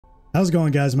How's it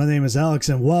going, guys? My name is Alex,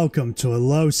 and welcome to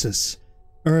Eleusis.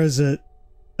 Or is it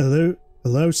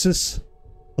Eleusis?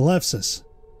 Eleusis.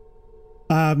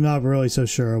 I'm not really so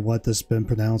sure what this has been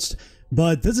pronounced.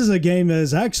 But this is a game that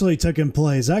is actually taking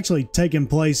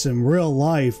place in real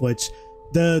life, which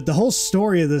the whole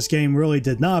story of this game really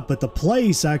did not, but the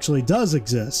place actually does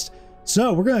exist.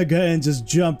 So we're going to go ahead and just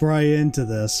jump right into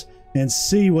this and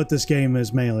see what this game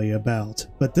is mainly about.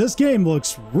 But this game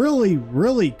looks really,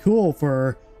 really cool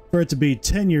for it to be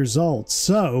 10 years old.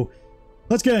 So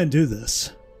let's go ahead and do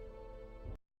this.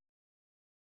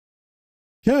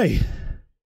 Okay.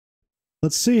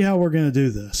 Let's see how we're going to do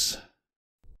this.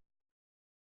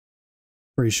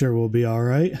 Pretty sure we'll be all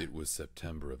right. It was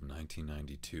September of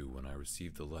 1992 when I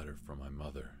received a letter from my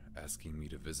mother asking me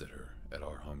to visit her at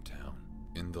our hometown.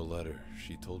 In the letter,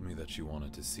 she told me that she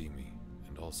wanted to see me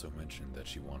and also mentioned that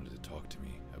she wanted to talk to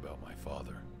me about my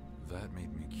father. That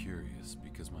made me curious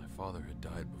because my father had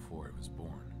died before I was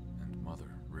born and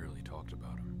mother rarely talked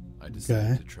about him. I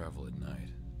decided to travel at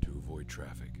night to avoid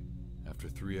traffic. After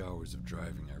 3 hours of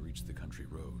driving, I reached the country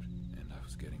road and I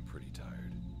was getting pretty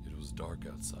tired. It was dark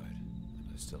outside and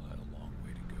I still had a long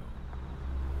way to go.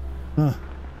 Huh.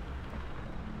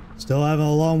 Still having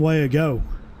a long way to go.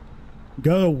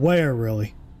 Go to where,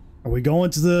 really? Are we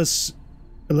going to this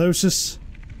Eleusis?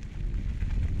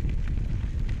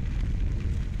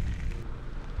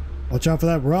 Watch out for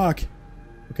that rock.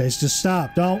 Okay, so just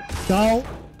stop. Don't.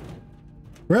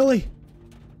 Really?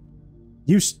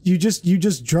 You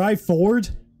just drive forward?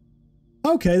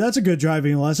 Okay, that's a good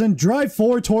driving lesson. Drive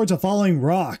forward towards a falling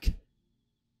rock.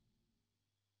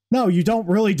 No, you don't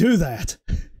really do that.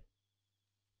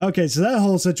 Okay, so that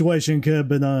whole situation could have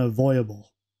been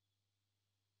unavoidable.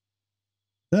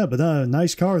 Yeah, but a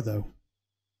nice car, though.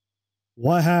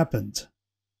 What happened?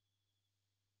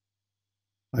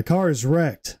 My car is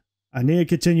wrecked. I need to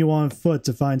continue on foot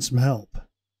to find some help.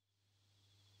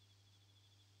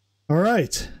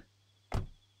 Alright.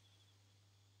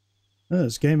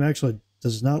 This game actually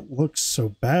does not look so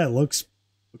bad. It looks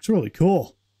really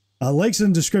cool. Links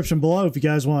in the description below if you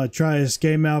guys want to try this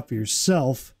game out for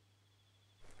yourself.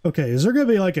 Okay, is there going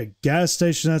to be like a gas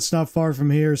station that's not far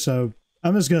from here? So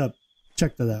I'm just going to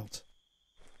check that out.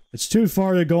 It's too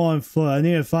far to go on foot. I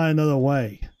need to find another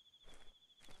way.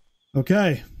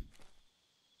 Okay.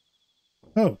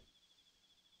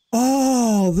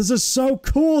 Oh, this is so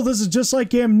cool. This is just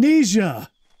like Amnesia.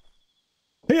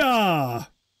 Yeah.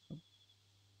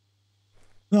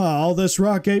 Oh, all this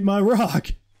rock ate my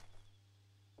rock.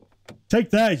 Take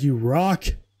that, you rock.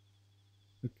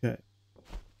 Okay.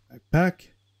 Backpack.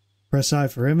 Press I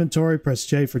for inventory. Press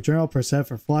J for journal. Press F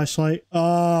for flashlight.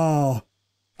 Oh,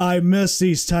 I miss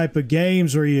these type of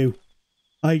games where you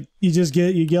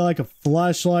get like a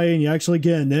flashlight and you actually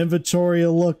get an inventory to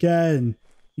look at and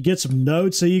you get some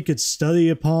notes that you could study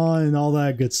upon and all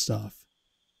that good stuff.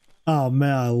 Oh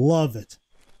man, I love it.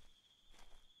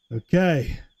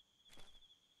 Okay.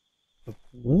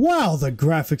 Wow, the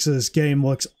graphics of this game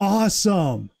looks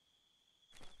awesome.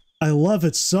 I love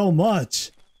it so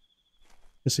much.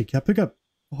 Let's see, can I pick up...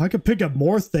 Oh, I can pick up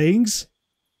more things?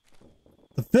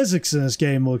 The physics in this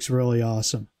game looks really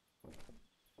awesome.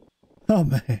 Oh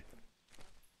man.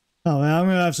 Oh man, I'm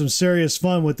gonna have some serious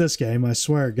fun with this game, I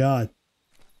swear to God.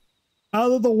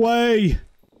 Out of the way!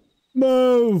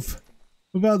 Move!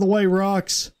 Move out of the way,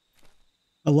 rocks.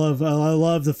 I love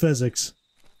the physics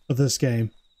of this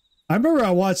game. I remember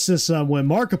I watched this when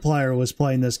Markiplier was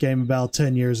playing this game about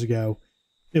 10 years ago.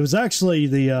 It was actually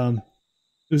the,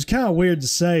 it was kind of weird to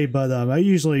say, but I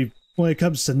usually, when it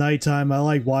comes to nighttime, I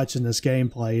like watching this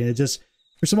gameplay. And it just,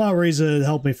 for some odd reason, it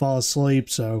helped me fall asleep,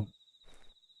 so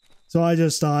I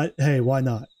just thought, hey, why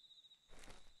not?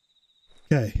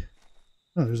 Okay.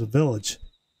 Oh, there's a village.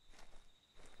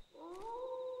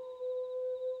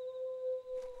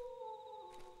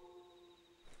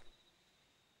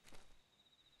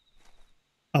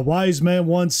 A wise man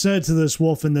once said to this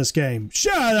wolf in this game,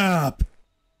 "Shut up!"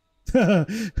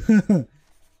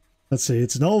 Let's see,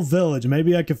 it's an old village.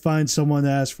 Maybe I could find someone to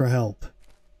ask for help.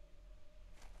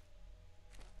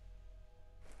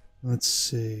 Let's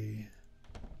see.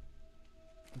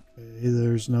 Okay,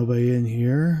 there's nobody in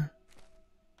here.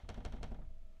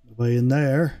 Nobody in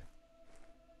there.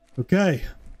 Okay.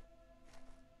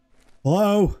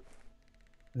 Hello?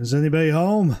 Is anybody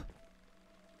home?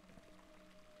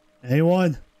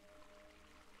 Anyone?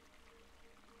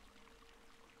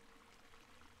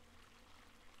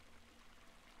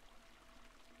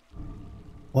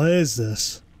 What is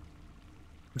this?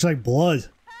 Looks like blood.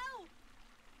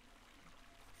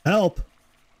 Help!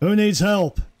 Who needs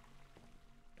help?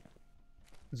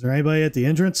 Is there anybody at the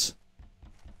entrance?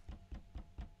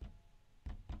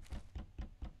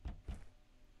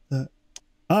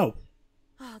 Oh.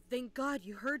 Oh, thank God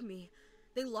you heard me.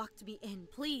 They locked me in.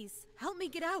 Please, help me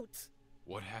get out.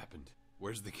 What happened?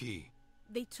 Where's the key?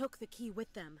 They took the key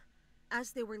with them.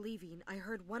 As they were leaving, I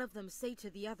heard one of them say to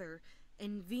the other,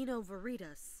 "In vino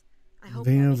veritas." I hope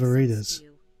that makes sense to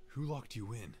you. Who locked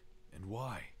you in? And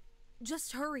why?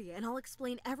 Just hurry, and I'll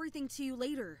explain everything to you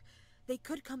later. They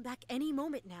could come back any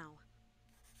moment now.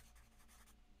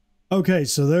 Okay,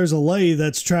 so there's a lady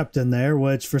that's trapped in there,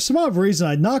 which for some odd reason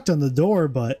I knocked on the door,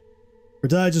 but... Or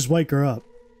did I just wake her up?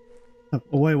 Oh,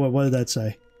 wait, what did that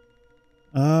say?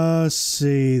 Let's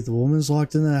see. The woman's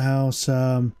locked in the house.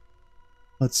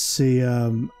 Let's see.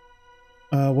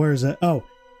 Where is it? Oh,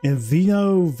 in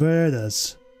vino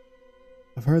veritas.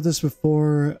 I've heard this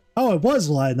before. Oh, it was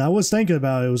Latin. I was thinking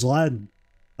about it. It was Latin.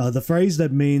 The phrase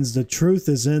that means the truth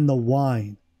is in the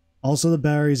wine. Also, the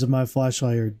batteries of my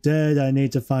flashlight are dead. I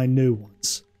need to find new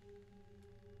ones.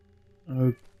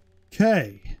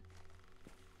 Okay.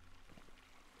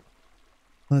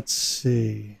 Let's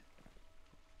see.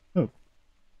 Oh.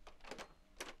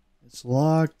 It's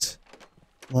locked.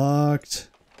 Locked.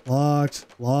 Locked.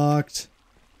 Locked.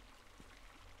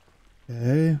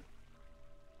 Okay.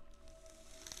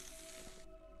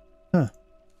 Huh.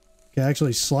 Can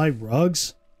actually slide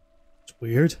rugs? It's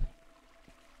weird.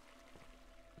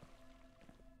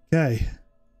 Okay.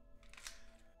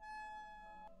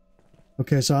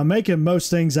 Okay, so I'm making most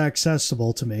things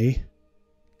accessible to me.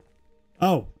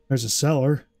 Oh, there's a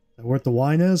cellar. Is that where the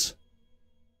wine is?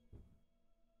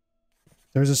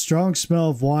 There's a strong smell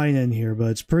of wine in here,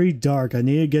 but it's pretty dark. I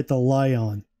need to get the light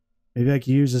on. Maybe I could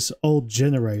use this old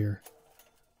generator.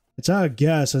 It's out of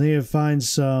gas. I need to find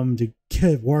some to get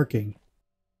it working.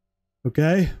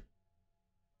 Okay.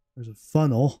 There's a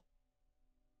funnel.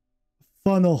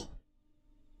 Funnel.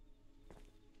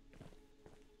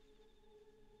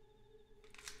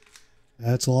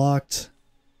 That's locked.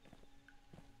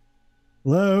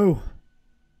 Hello?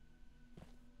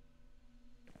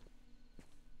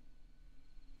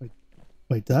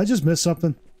 Wait, did I just miss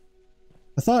something?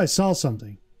 I thought I saw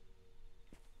something.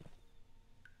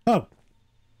 Oh.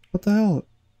 What the hell?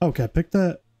 Okay, pick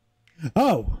that.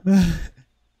 Oh.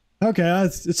 Okay,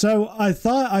 so I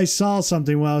thought I saw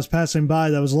something when I was passing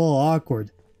by that was a little awkward.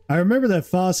 I remember that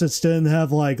faucets didn't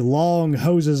have like long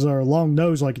hoses or long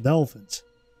nose like an elephant's.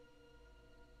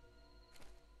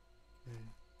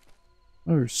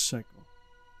 Motorcycle.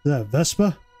 Is that a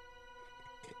Vespa?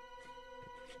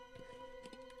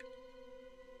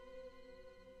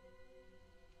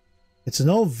 It's an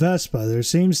old Vespa. There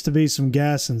seems to be some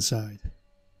gas inside.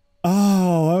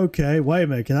 Oh, okay. Wait a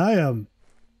minute. Can I,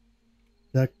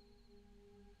 that...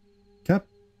 Can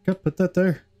I put that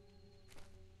there?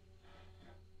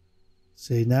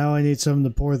 See, now I need something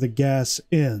to pour the gas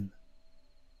in.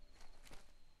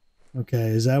 Okay,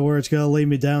 is that where it's going to lead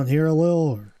me down here a little,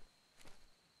 or...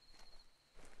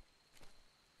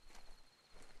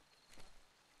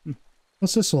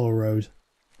 What's this little road?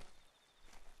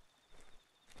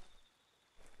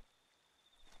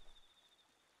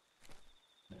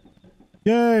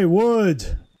 Yay,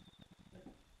 wood!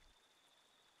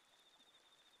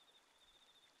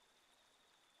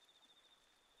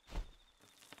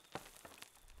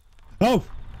 Oh!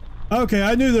 Okay,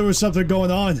 I knew there was something going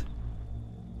on.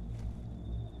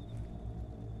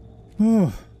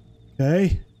 Oh,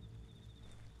 okay.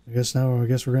 I guess we're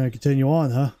going to continue on,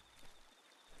 huh?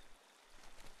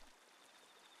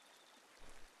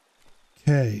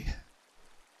 Okay.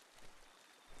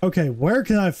 Okay, where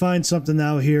can I find something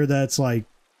out here that's like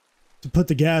to put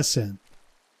the gas in?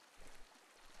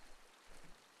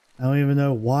 I don't even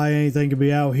know why anything could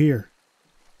be out here.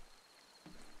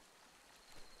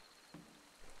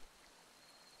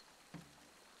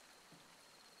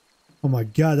 Oh my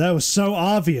god, that was so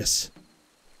obvious.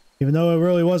 Even though it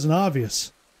really wasn't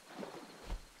obvious.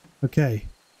 Okay.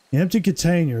 Empty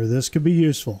container. This could be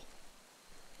useful.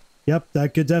 Yep,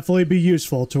 that could definitely be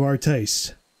useful to our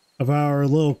taste of our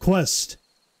little quest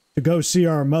to go see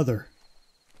our mother.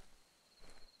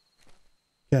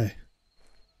 Okay.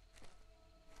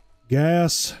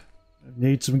 Gas. I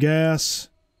need some gas.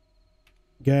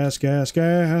 Gas, gas,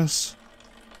 gas.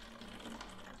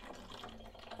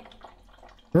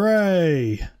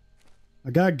 Hooray! I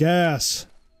got gas.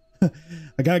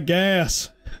 I got gas.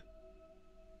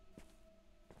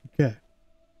 Okay.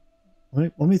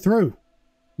 Let me through.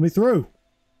 Let me through.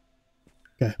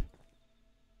 Okay.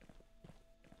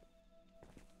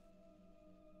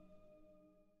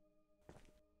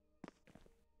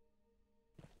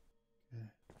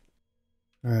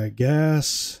 All right,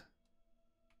 gas.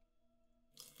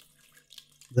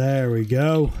 There we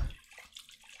go.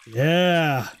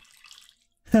 Yeah.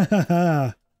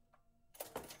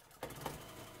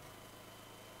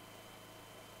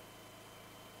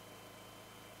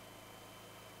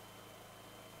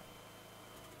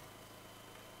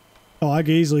 Oh, I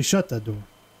can easily shut that door.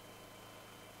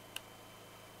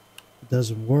 It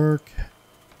doesn't work.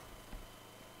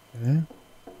 Okay.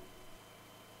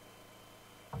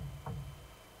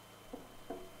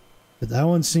 But that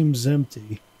one seems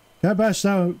empty. Can I bash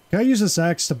that? Can I use this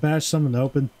axe to bash something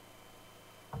open?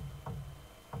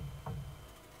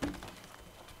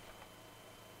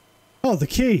 Oh, the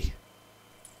key.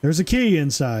 There's a key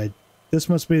inside. This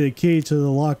must be the key to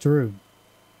the locked room.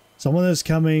 Someone is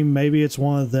coming. Maybe it's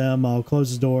one of them. I'll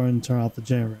close the door and turn off the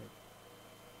generator.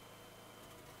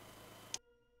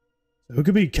 So who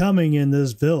could be coming in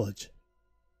this village?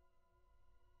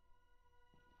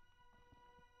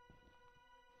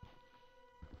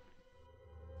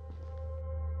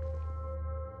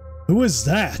 Who is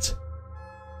that?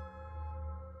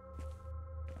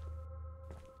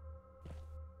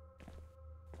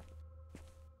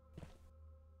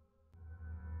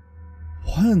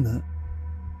 What in the...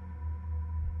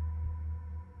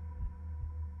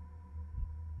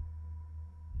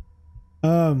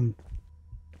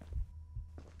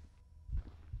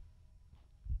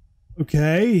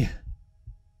 Okay.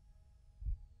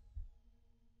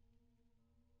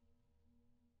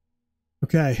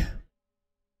 Okay.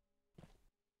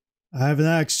 I have an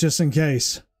axe just in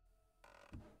case.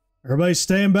 Everybody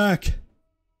stand back.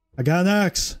 I got an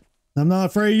axe. I'm not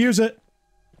afraid to use it.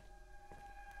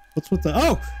 What's with the...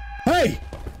 Oh! Hey!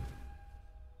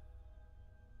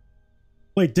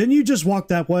 Wait, didn't you just walk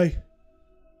that way?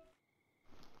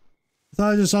 I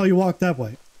thought I just saw you walk that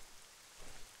way.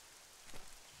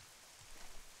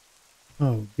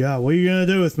 Oh god, what are you gonna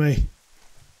do with me?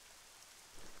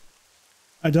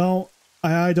 I don't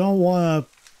wanna...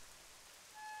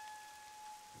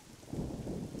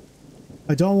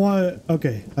 I don't want to...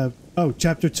 Okay. Oh,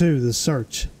 chapter 2, the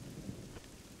search.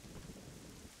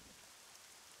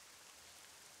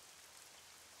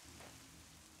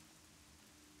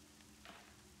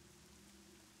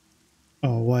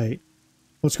 Oh, wait.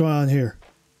 What's going on here?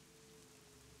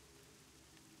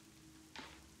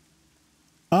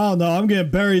 Oh, no, I'm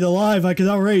getting buried alive. I can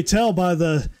already tell by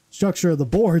the structure of the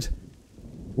board.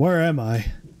 Where am I?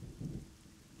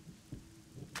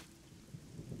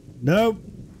 Nope.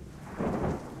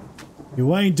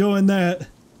 You ain't doing that.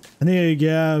 I need to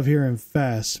get out of here and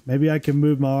fast. Maybe I can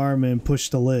move my arm and push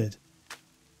the lid.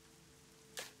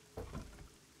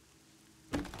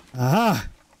 Aha!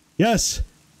 Yes!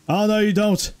 Oh no, you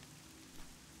don't.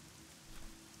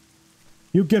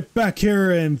 You get back here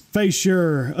and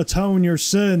atone your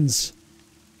sins.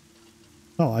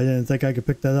 Oh, I didn't think I could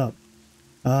pick that up.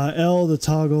 L to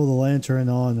toggle the lantern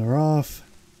on or off.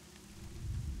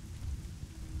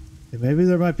 Okay, maybe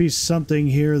there might be something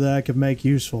here that I could make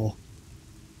useful.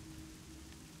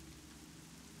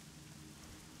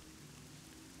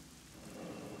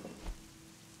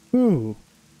 Ooh.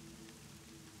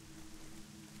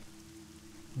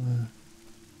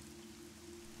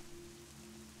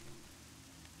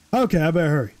 Okay, I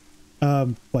better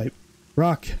hurry. Wait.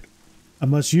 Rock. I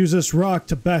must use this rock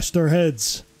to bash their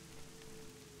heads.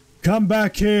 Come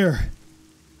back here.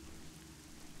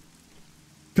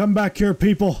 Come back here,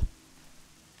 people.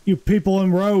 You people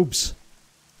in robes.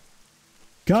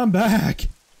 Come back.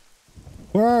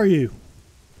 Where are you?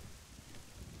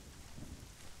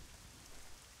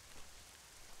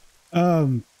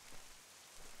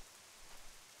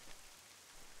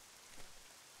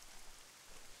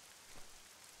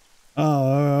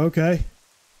 Oh, okay.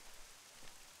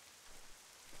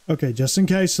 Okay, just in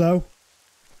case, though.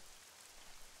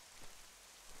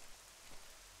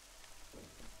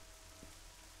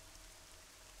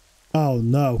 Oh,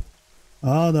 no.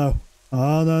 Oh, no.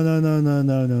 Oh, no, no, no, no,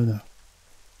 no, no, no.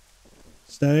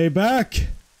 Stay back!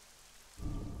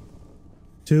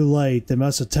 Too late. They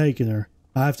must have taken her.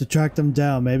 I have to track them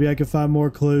down. Maybe I can find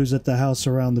more clues at the house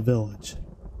around the village.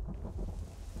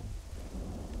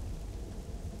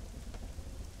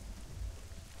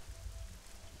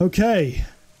 Okay.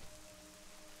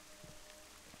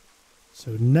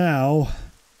 So now,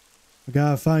 I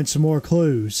gotta find some more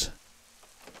clues.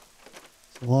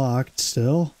 It's locked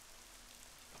still.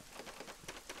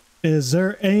 Is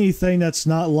there anything that's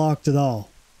not locked at all?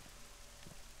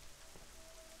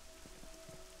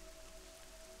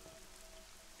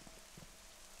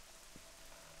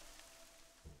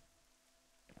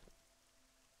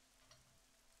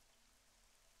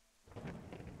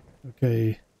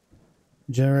 Okay.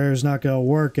 Generator's not gonna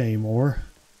work anymore.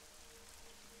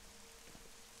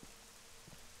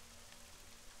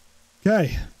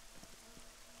 Okay.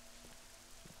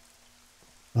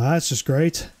 Well, that's just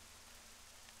great.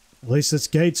 At least this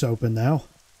gate's open now.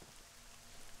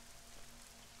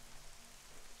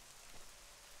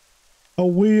 A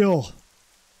wheel.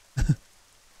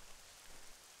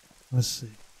 Let's see.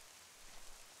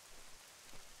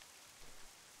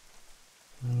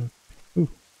 Ooh.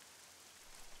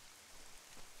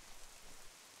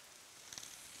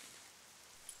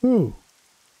 Ooh.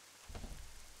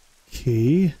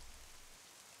 Key.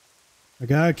 I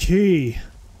got a key.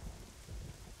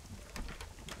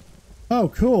 Oh,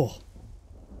 cool.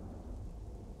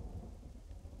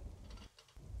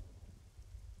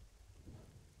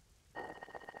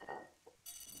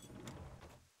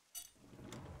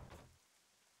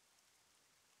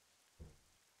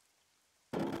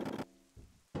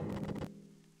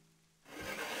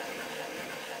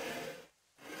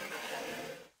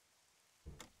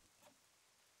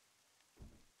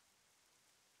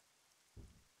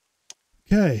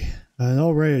 Okay, an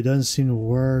old radio doesn't seem to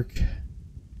work.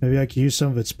 Maybe I could use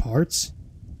some of its parts?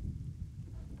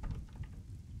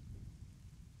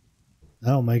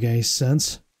 That don't make any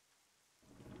sense.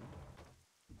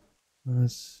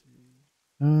 Let's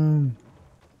see.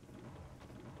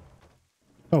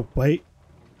 Oh, wait.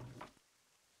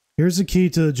 Here's the key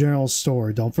to the general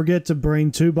store. Don't forget to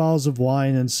bring 2 bottles of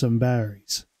wine and some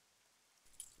batteries.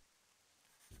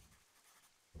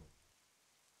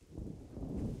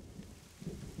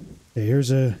 Okay, here's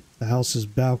the house's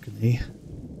balcony.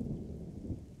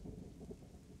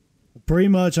 Pretty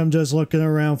much I'm just looking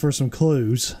around for some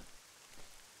clues.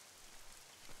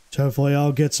 Hopefully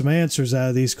I'll get some answers out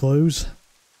of these clues.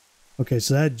 Okay,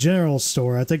 so that general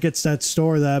store, I think it's that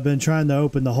store that I've been trying to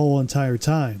open the whole entire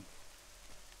time.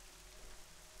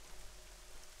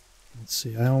 Let's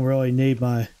see, I don't really need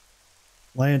my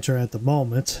lantern at the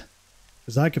moment,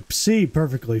 because I can see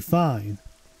perfectly fine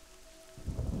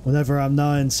whenever I'm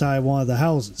not inside one of the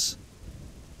houses.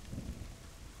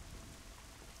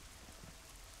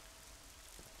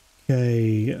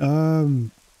 Okay,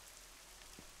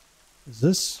 is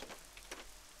this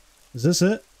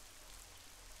it?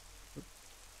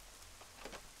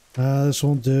 This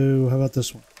won't do. How about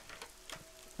this one?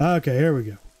 Okay, here we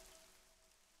go.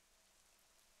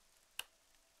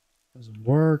 Doesn't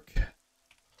work.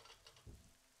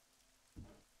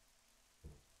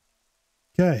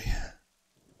 Okay.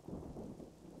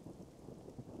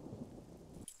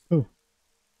 Oh.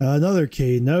 Another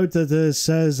key. Note that this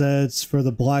says that it's for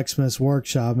the blacksmith's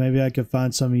workshop. Maybe I could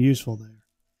find something useful there.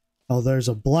 Oh, there's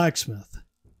a blacksmith.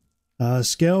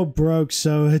 Scale broke,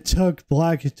 so it took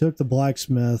the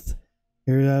blacksmith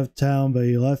here out of town, but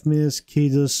he left me his key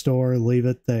to the store. Leave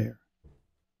it there.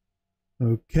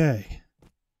 Okay.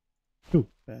 Ooh,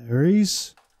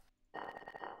 batteries.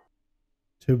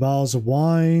 2 bottles of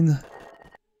wine.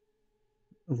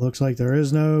 It looks like there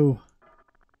is no...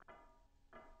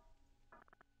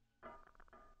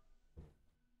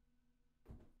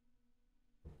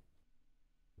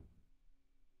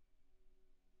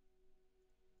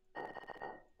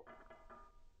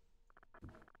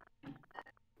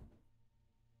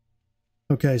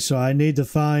 Okay, so I need to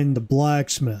find the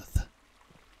blacksmith.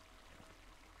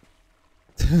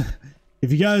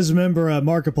 If you guys remember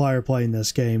Markiplier playing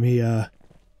this game, he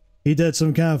did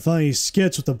some kind of funny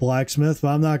skits with the blacksmith, but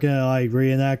I'm not gonna like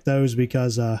reenact those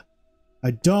because I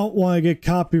don't want to get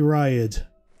copyrighted.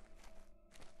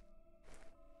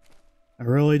 I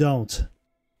really don't.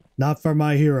 Not for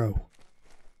my hero.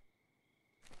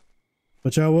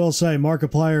 Which I will say,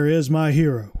 Markiplier is my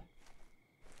hero.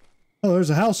 Oh, there's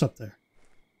a house up there.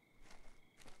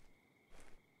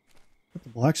 The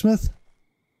blacksmith?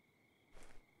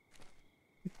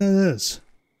 I think that is.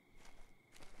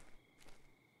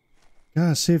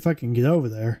 Gotta see if I can get over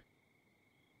there.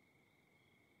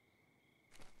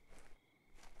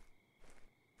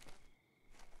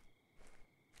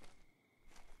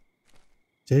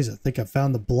 Jeez, I think I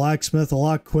found the blacksmith a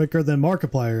lot quicker than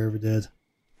Markiplier ever did.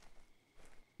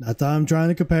 Not that I'm trying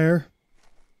to compare.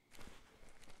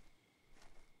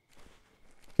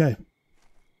 Okay.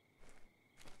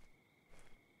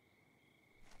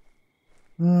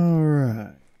 All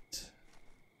right.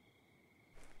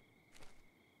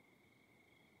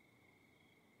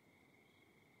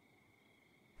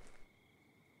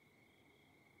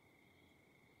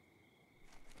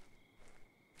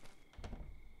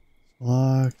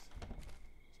 Locked.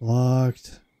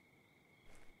 Locked.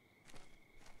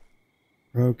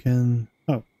 Broken.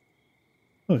 Oh.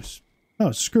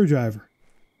 Oh, screwdriver.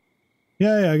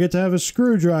 Yay, I get to have a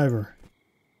screwdriver.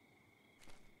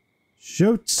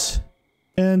 Shoots.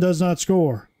 And does not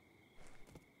score.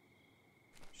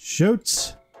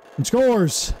 Shoots. And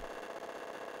scores.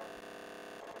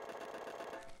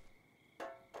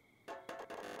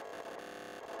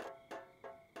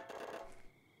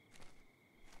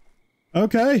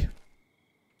 Okay.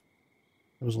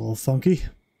 That was a little funky.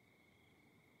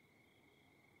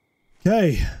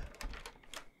 Okay.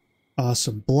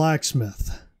 Awesome.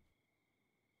 Blacksmith.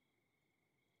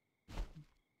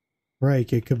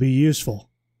 Rake. It could be useful.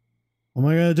 What am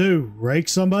I going to do? Rake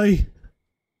somebody?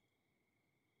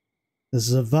 This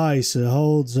is a vise. It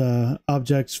holds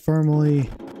objects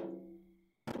firmly.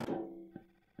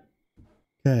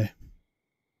 Okay.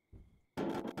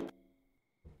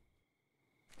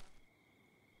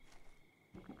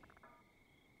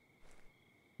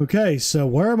 Okay, so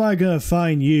where am I going to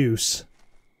find use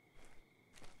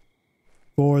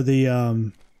for the,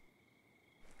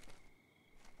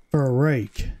 for a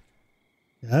rake?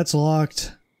 Yeah, that's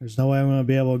locked. There's no way I'm going to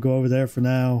be able to go over there for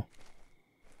now.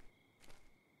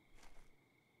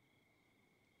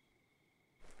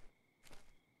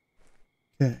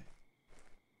 Okay.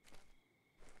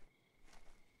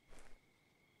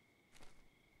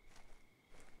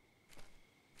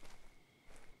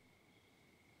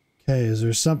 Okay, is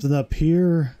there something up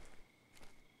here?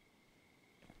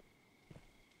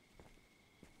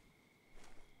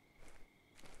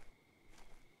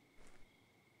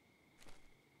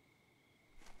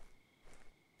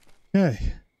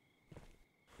 Okay.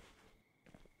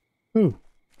 Ooh.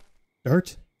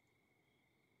 Dirt?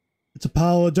 It's a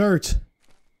pile of dirt.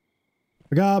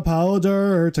 I got a pile of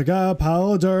dirt. I got a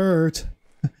pile of dirt.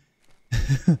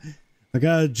 I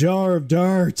got a jar of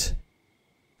dirt.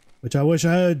 Which I wish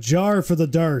I had a jar for the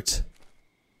dirt.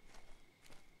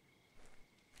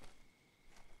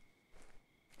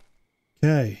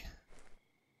 Okay.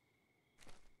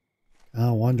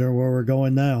 I wonder where we're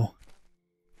going now.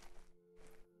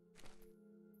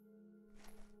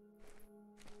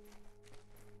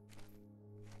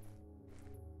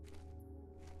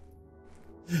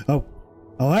 Oh.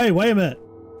 Oh, hey, wait a minute.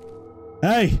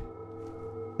 Hey.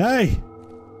 Hey.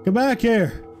 Come back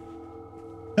here.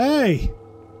 Hey.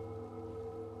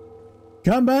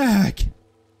 Come back.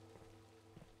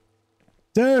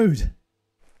 Dude.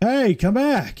 Hey, come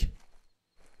back.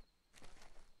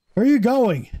 Where are you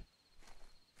going?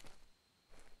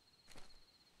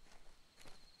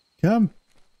 Come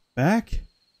back.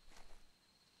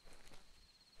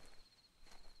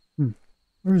 Where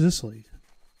does this lead?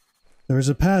 There's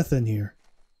a path in here.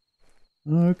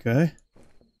 Okay.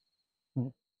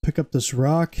 We'll pick up this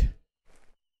rock.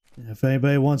 And if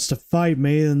anybody wants to fight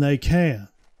me, then they can.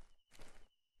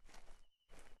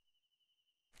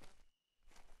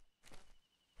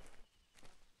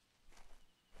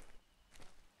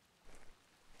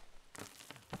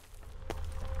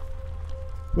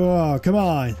 Oh, come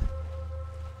on.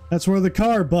 That's where the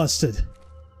car busted.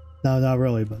 No, not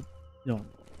really, but you know.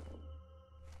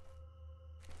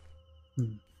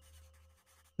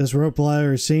 This rope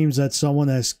ladder seems that someone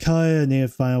has cut it. I need to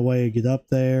find a way to get up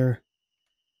there.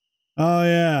 Oh,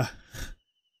 yeah.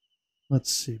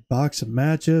 Let's see. Box of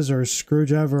matches or a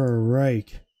screwdriver or a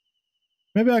rake.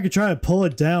 Maybe I could try to pull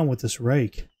it down with this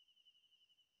rake.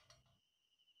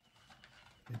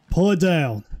 Pull it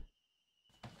down.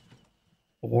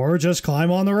 Or just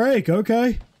climb on the rake.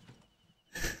 Okay.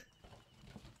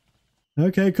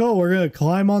 Okay, cool. We're going to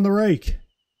climb on the rake.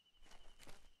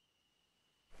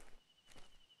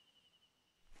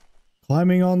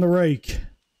 Climbing on the rake.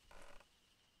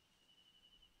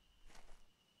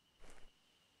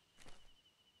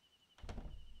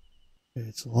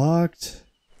 It's locked.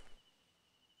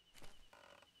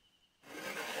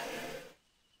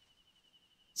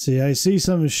 See, I see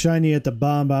something shiny at the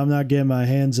bottom, but I'm not getting my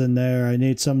hands in there. I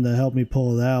need something to help me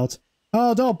pull it out.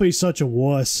 Oh, don't be such a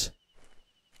wuss.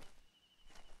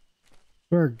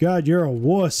 Swear to God, you're a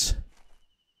wuss.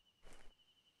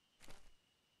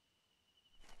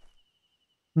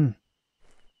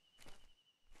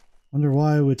 Wonder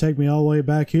why it would take me all the way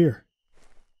back here.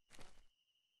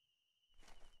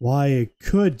 Why it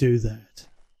could do that.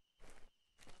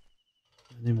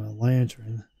 I need my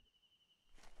lantern.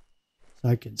 So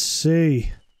I can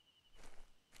see.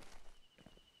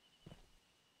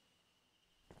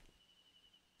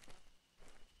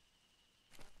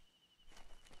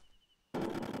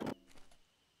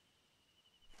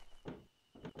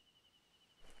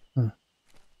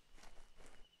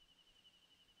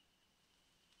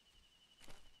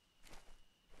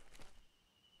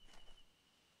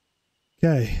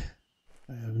 Okay,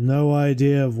 I have no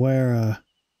idea of where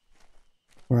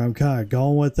I'm kind of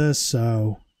going with this,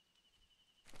 so...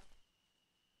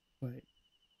 Wait.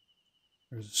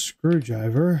 There's a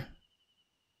screwdriver.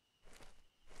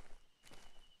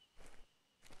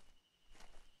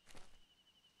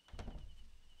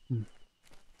 This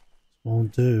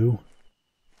won't do.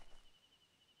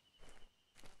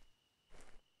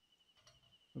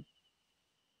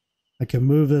 I can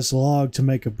move this log to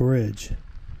make a bridge.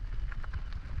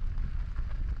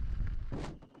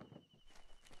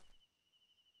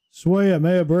 Sway, I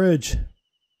made a bridge.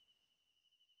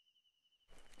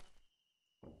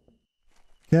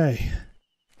 Okay.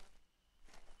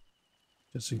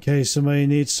 Just in case somebody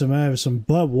needs some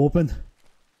butt whooping.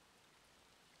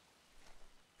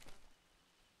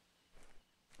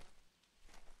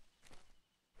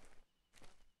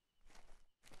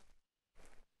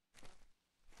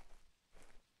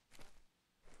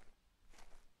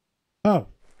 Oh.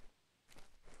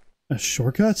 A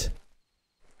shortcut?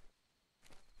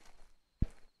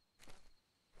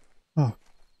 Oh.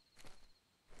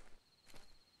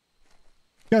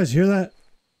 You guys hear that?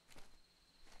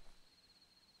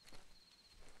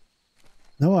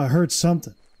 No, I heard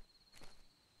something.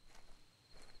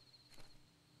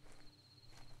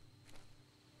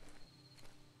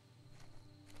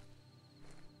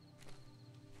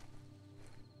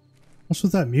 What's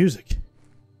with that music?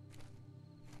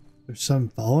 There's something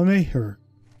following me, or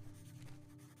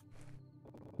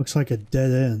looks like a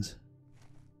dead end.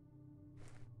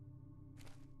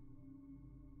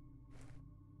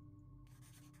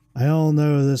 I don't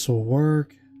know if this will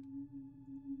work.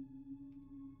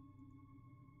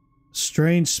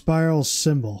 Strange spiral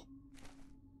symbol.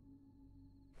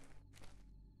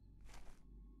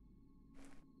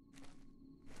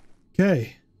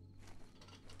 Okay.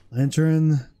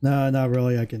 Lantern. No, not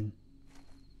really. I can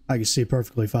see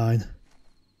perfectly fine.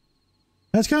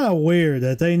 That's kind of weird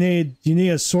that you need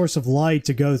a source of light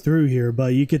to go through here,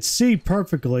 but you could see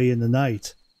perfectly in the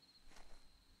night.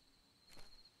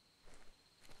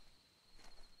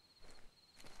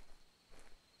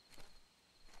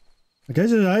 I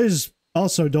just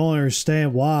also don't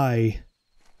understand why.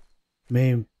 I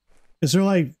mean, is there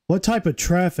like, what type of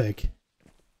traffic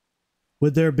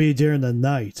would there be during the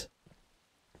night?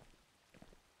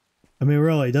 I mean,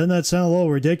 really, doesn't that sound a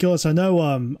little ridiculous? I know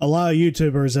a lot of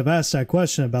YouTubers have asked that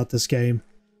question about this game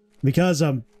because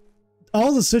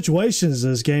all the situations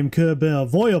in this game could have been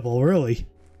avoidable, really.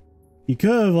 You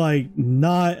could have like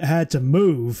not had to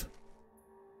move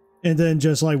and then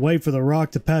just like wait for the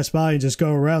rock to pass by and just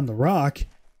go around the rock.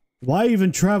 Why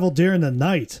even travel during the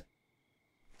night?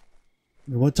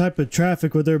 I mean, what type of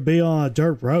traffic would there be on a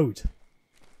dirt road?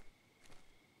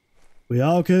 We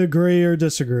all could agree or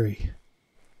disagree.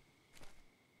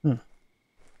 Huh.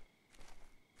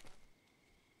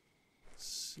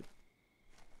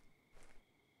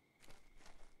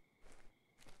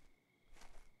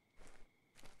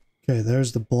 Okay,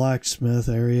 there's the blacksmith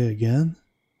area again.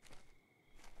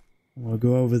 We'll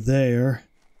go over there.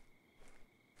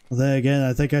 Well, then again,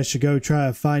 I think I should go try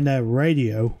to find that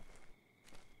radio.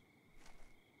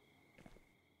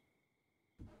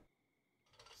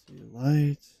 See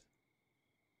light.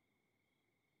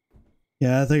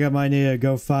 Yeah, I think I might need to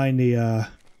go find the,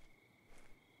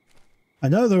 I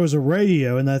know there was a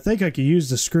radio, and I think I could use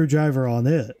the screwdriver on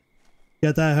it.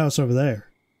 Get that house over there.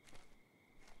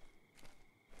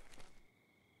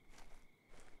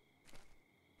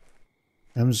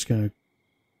 I'm just gonna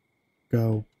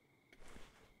go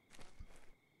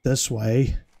this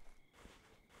way.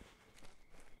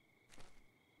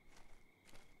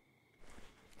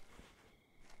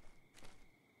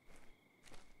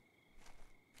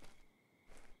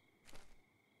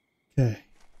 Okay.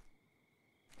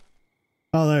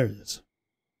 Oh, there it is.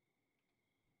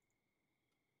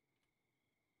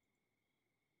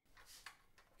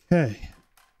 Okay.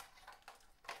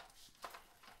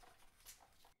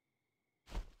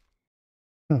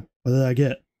 Huh, what did I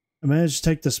get? I managed to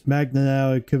take this magnet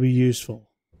out. It could be useful.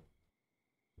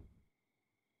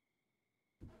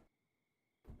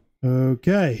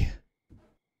 Okay.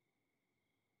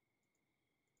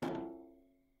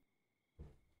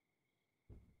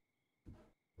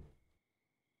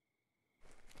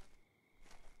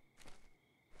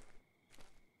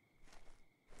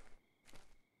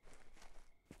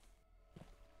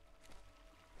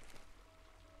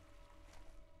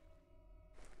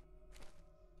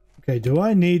 Okay, do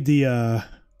I need the,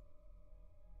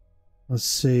 let's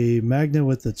see, magnet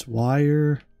with its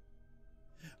wire?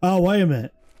 Oh, wait a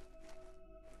minute.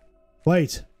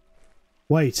 Wait.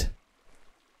 Wait.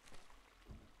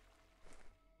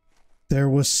 There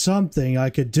was something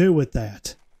I could do with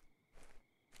that.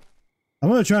 I'm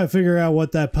going to try to figure out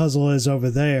what that puzzle is over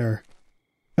there,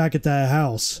 back at that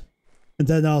house, and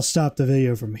then I'll stop the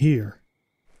video from here.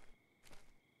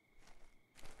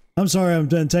 I'm sorry I've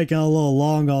been taking a little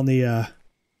long on the,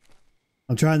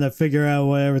 I'm trying to figure out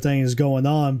what everything is going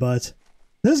on, but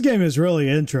this game is really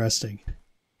interesting.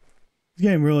 This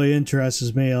game really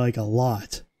interests me, like, a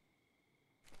lot.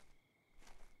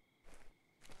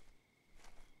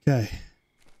 Okay.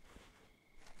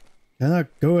 Can I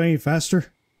go any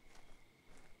faster?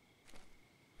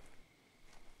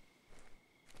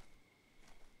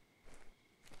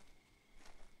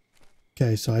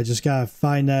 Okay, so I just gotta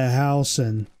find that house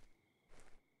and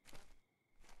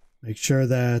make sure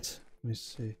that, let me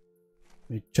see. Let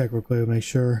me check real quick, make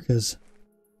sure, because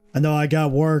I know I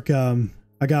got work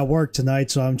tonight,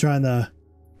 so I'm trying to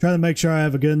make sure I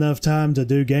have a good enough time to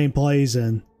do gameplays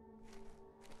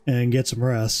and get some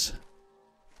rest.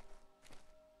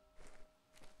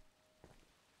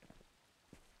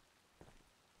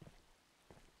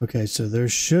 Okay, so there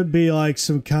should be like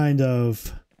some kind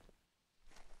of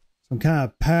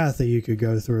path that you could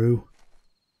go through.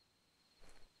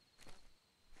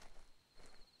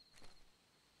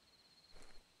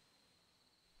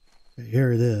 Okay,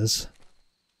 here it is.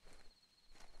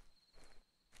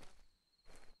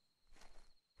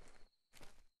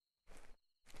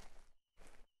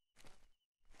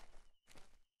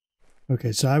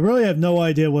 Okay, so I really have no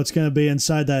idea what's going to be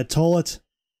inside that toilet,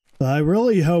 but I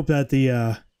really hope that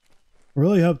the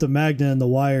magnet and the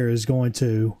wire is going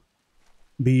to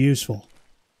be useful.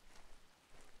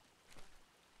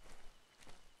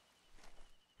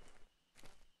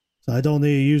 So I don't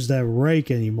need to use that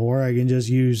rake anymore. I can just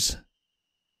use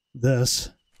this.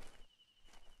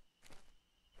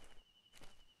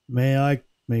 I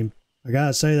mean, I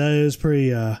gotta say that is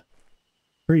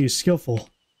pretty skillful.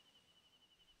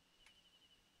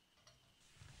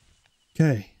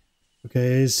 Okay.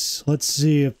 Okay, let's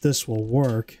see if this will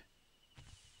work.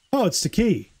 Oh, it's the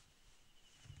key.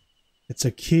 It's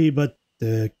a key, but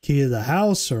the key to the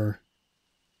house, or...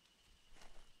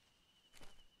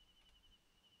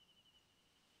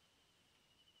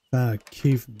 Found a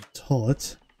key from the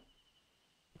toilet.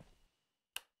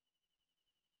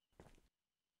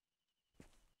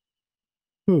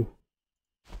 Ooh.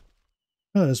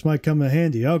 Oh, this might come in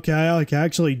handy. Okay, I can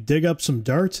actually dig up some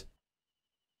dirt.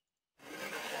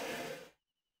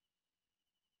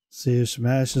 See if some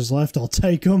ashes left. I'll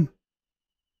take them.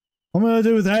 What am I gonna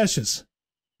do with ashes?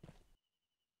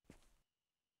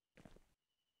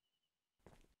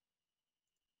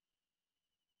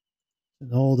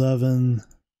 An old oven.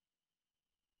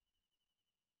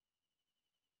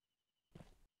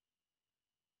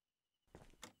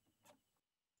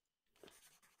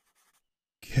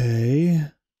 Okay.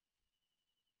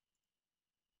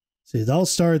 See, it all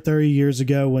started 30 years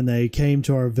ago when they came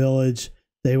to our village.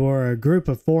 They were a group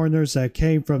of foreigners that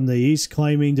came from the east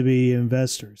claiming to be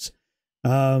investors.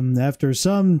 After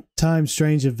some time,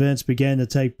 strange events began to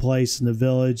take place in the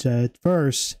village. At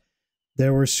first,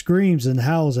 there were screams and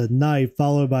howls at night,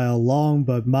 followed by a long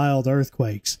but mild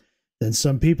earthquakes. Then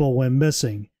some people went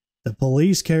missing. The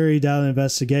police carried out an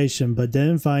investigation but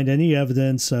didn't find any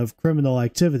evidence of criminal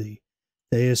activity.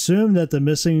 They assumed that the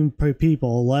missing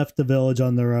people left the village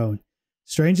on their own.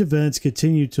 Strange events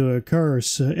continued to occur,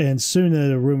 and soon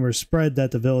a rumor spread that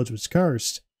the village was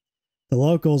cursed. The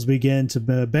locals began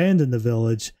to abandon the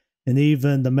village, and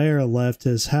even the mayor left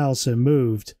his house and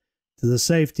moved. To the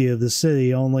safety of the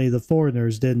city, only the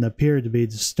foreigners didn't appear to be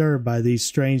disturbed by these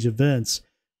strange events,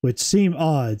 which seemed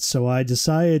odd, so I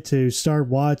decided to start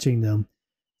watching them.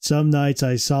 Some nights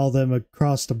I saw them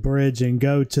across the bridge and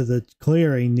go to the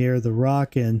clearing near the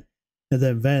rock and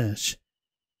then vanish.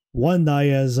 One night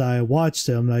as I watched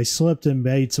them, I slipped and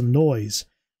made some noise.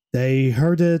 They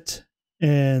heard it,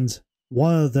 and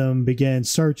one of them began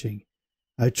searching.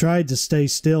 I tried to stay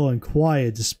still and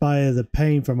quiet despite the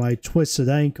pain from my twisted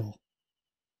ankle.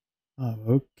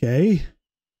 Oh, okay.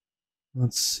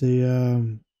 Let's see.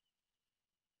 Okay,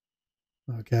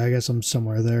 I guess I'm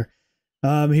somewhere there.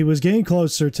 He was getting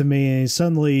closer to me, and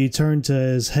suddenly he turned to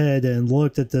his head and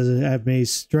looked at me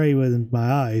straight with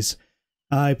my eyes.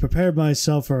 I prepared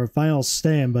myself for a final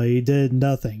stand, but he did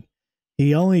nothing.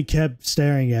 He only kept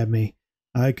staring at me.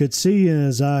 I could see in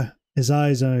his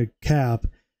eyes on a cap.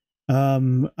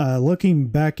 Looking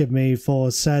back at me full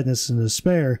of sadness and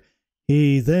despair,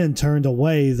 he then turned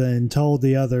away, then told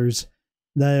the others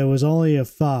that it was only a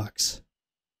fox.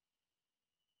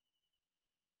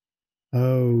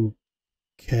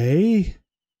 Okay.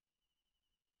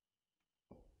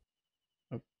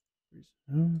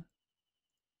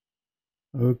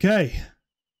 Okay.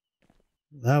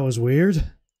 That was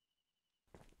weird.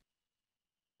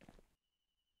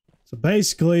 So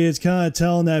basically, it's kind of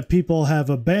telling that people have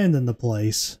abandoned the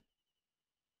place.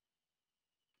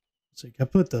 Let's see, can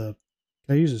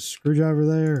I use a screwdriver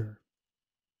there?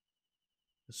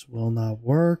 This will not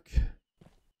work.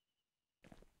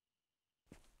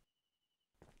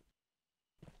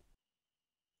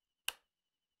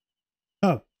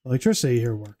 Oh, electricity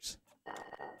here works.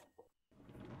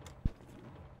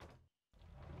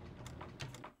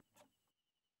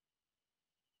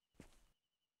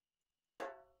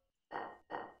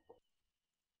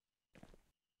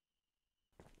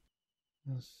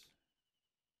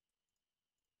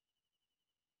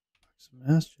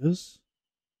 Some matches.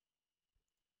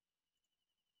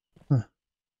 Huh.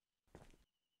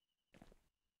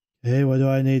 Okay, what do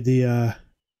I need the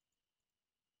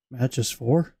matches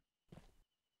for?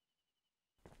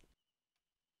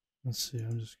 Let's see,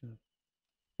 I'm just gonna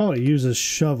probably use a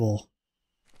shovel.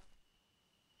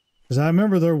 Because I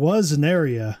remember there was an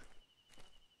area.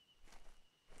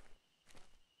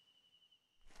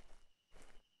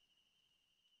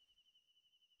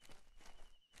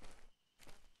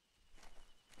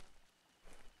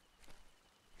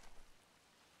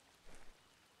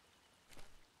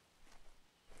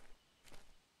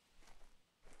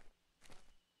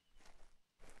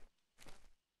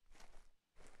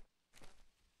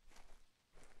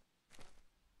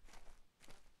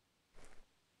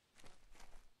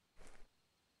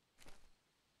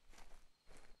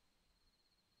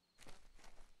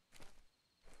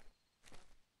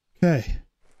 Okay.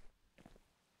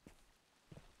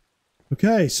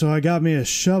 Okay, so I got me a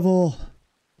shovel.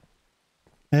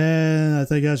 And I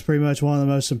think that's pretty much one of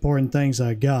the most important things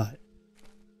I got.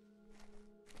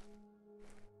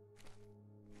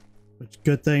 Which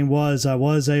good thing was I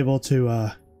was able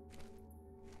to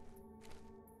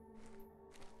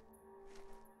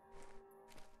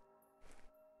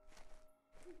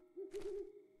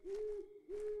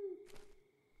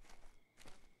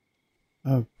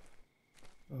oh,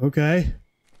 okay.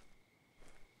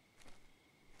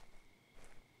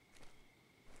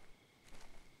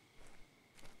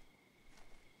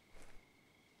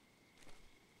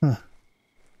 Huh.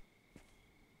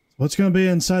 What's going to be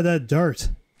inside that dirt?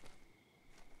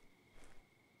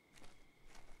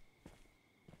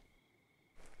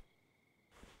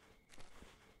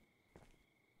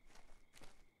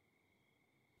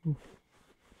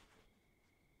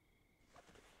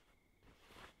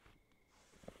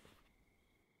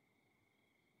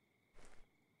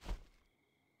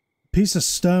 Piece of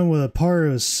stone with a part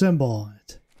of a symbol on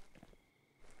it.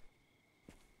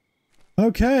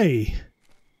 Okay.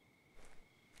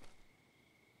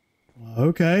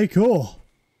 Okay, cool.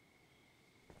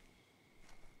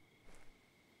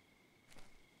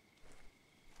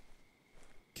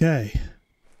 Okay.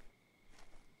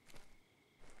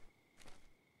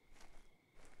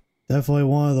 Definitely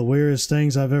one of the weirdest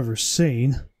things I've ever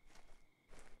seen.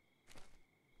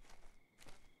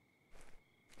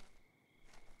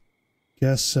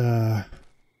 Guess,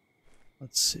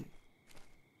 let's see.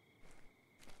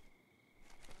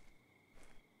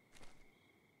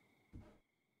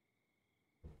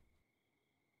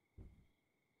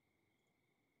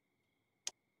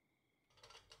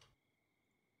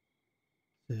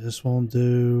 This won't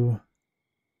do.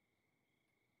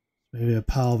 Maybe a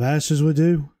pile of ashes would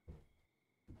do.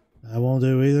 That won't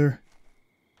do either.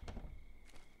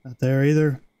 Not there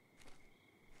either.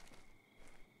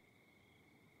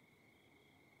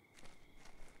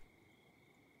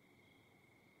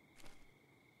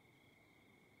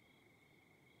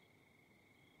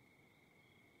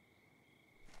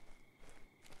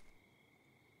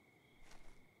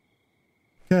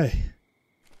 Okay.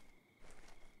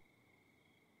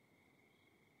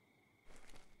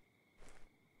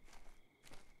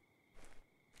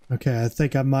 Okay, I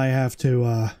think I might have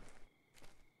to,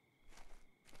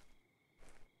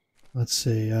 let's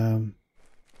see, is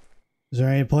there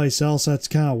any place else that's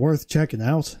kind of worth checking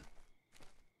out?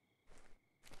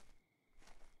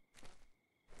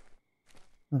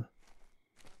 Huh.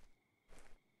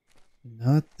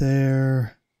 Not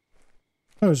there.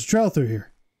 Oh, there's a trail through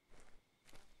here.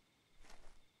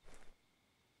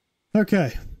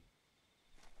 Okay.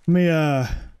 Let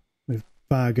me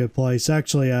find a good place.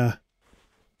 Actually, yeah,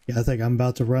 I think I'm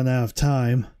about to run out of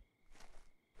time.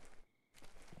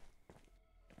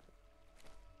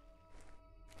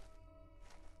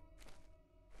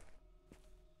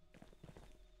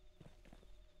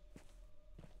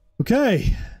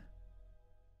 Okay.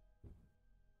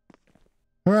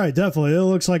 All right, definitely. It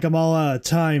looks like I'm all out of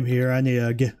time here. I need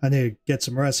to get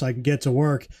some rest so I can get to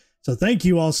work. So thank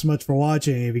you all so much for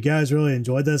watching. If you guys really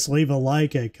enjoyed this, leave a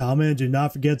like, a comment. Do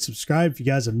not forget to subscribe if you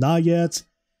guys have not yet.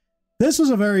 This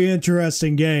was a very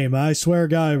interesting game. I swear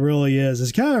God, it really is.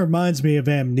 It kind of reminds me of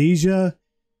Amnesia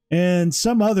and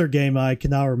some other game I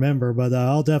cannot remember, but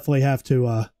I'll definitely have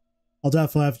to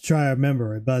try to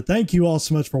remember it. But thank you all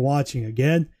so much for watching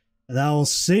again, and I will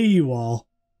see you all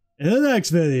in the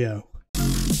next video.